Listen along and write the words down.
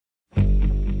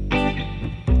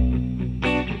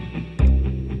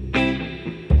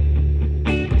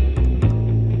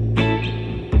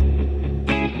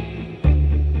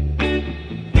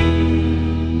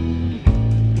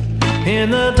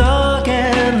In the dark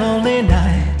and lonely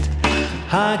night,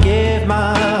 I gave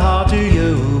my heart to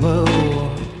you.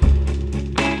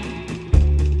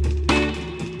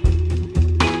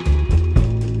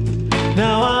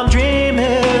 Now I'm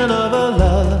dreaming of a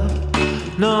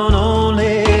love known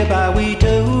only by we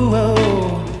two.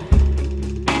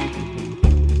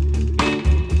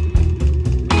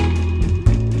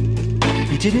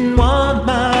 You didn't want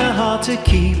my heart to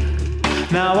keep,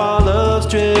 now our love's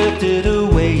drifted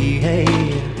away.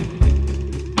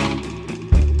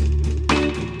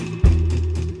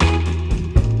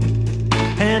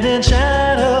 And in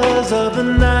shadows of the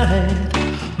night,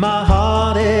 my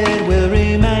heart it will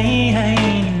remain.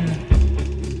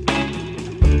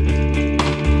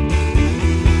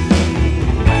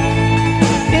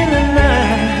 In the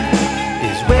night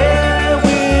is where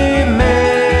we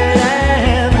met,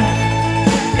 and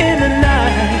in the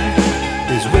night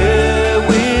is where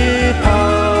we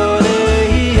parted.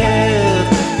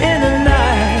 In the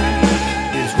night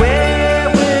is where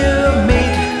we'll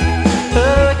meet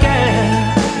again,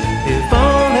 if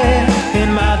only in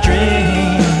my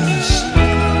dreams.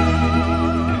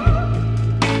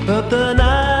 But the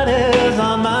night is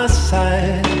on my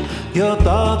side, your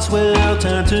thoughts will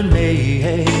turn to me.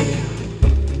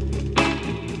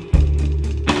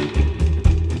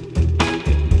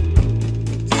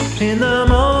 In the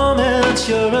moments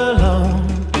you're alone,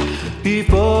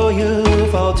 before you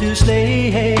fall to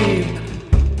sleep,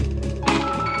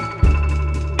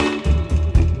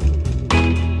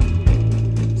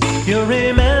 you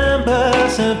remember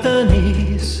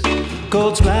symphonies,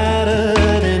 gold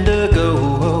splattered indigo.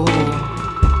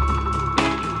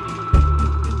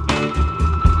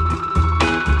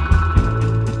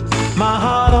 My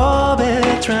heart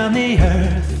orbits round the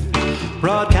earth,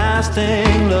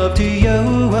 broadcasting love to you.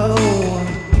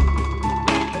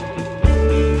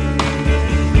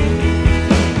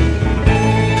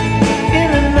 In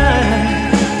the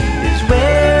night is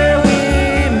where we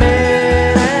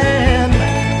met, and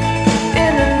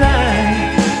in the night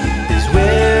is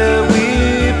where we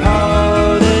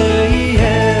parted.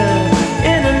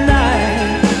 In the night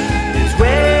is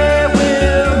where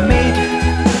we'll meet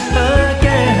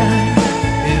again,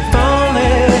 if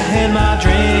only in my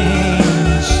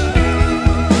dreams.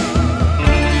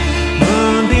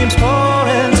 Moonbeams pour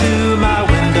into my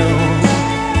window,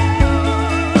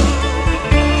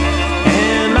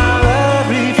 and my love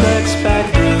reflects back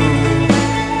through.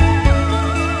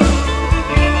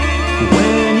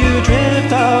 When you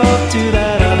drift off to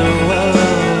that other world,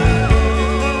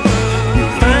 you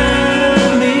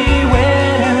find me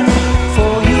waiting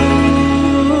for you.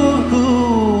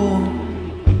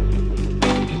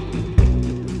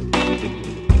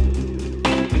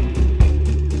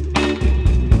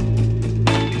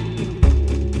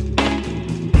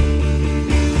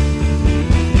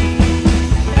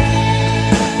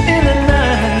 In the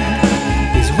night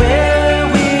is where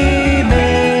we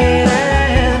met,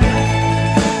 and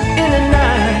in the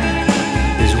night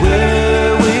is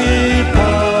where we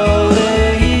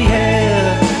parted.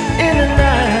 In the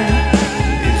night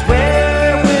is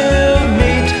where we'll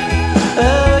meet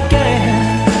again,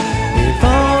 if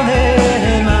only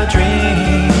in my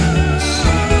dreams.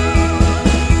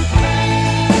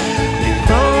 If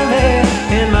only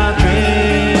in my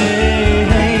dreams.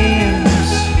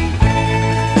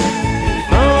 If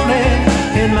only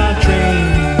in my dreams.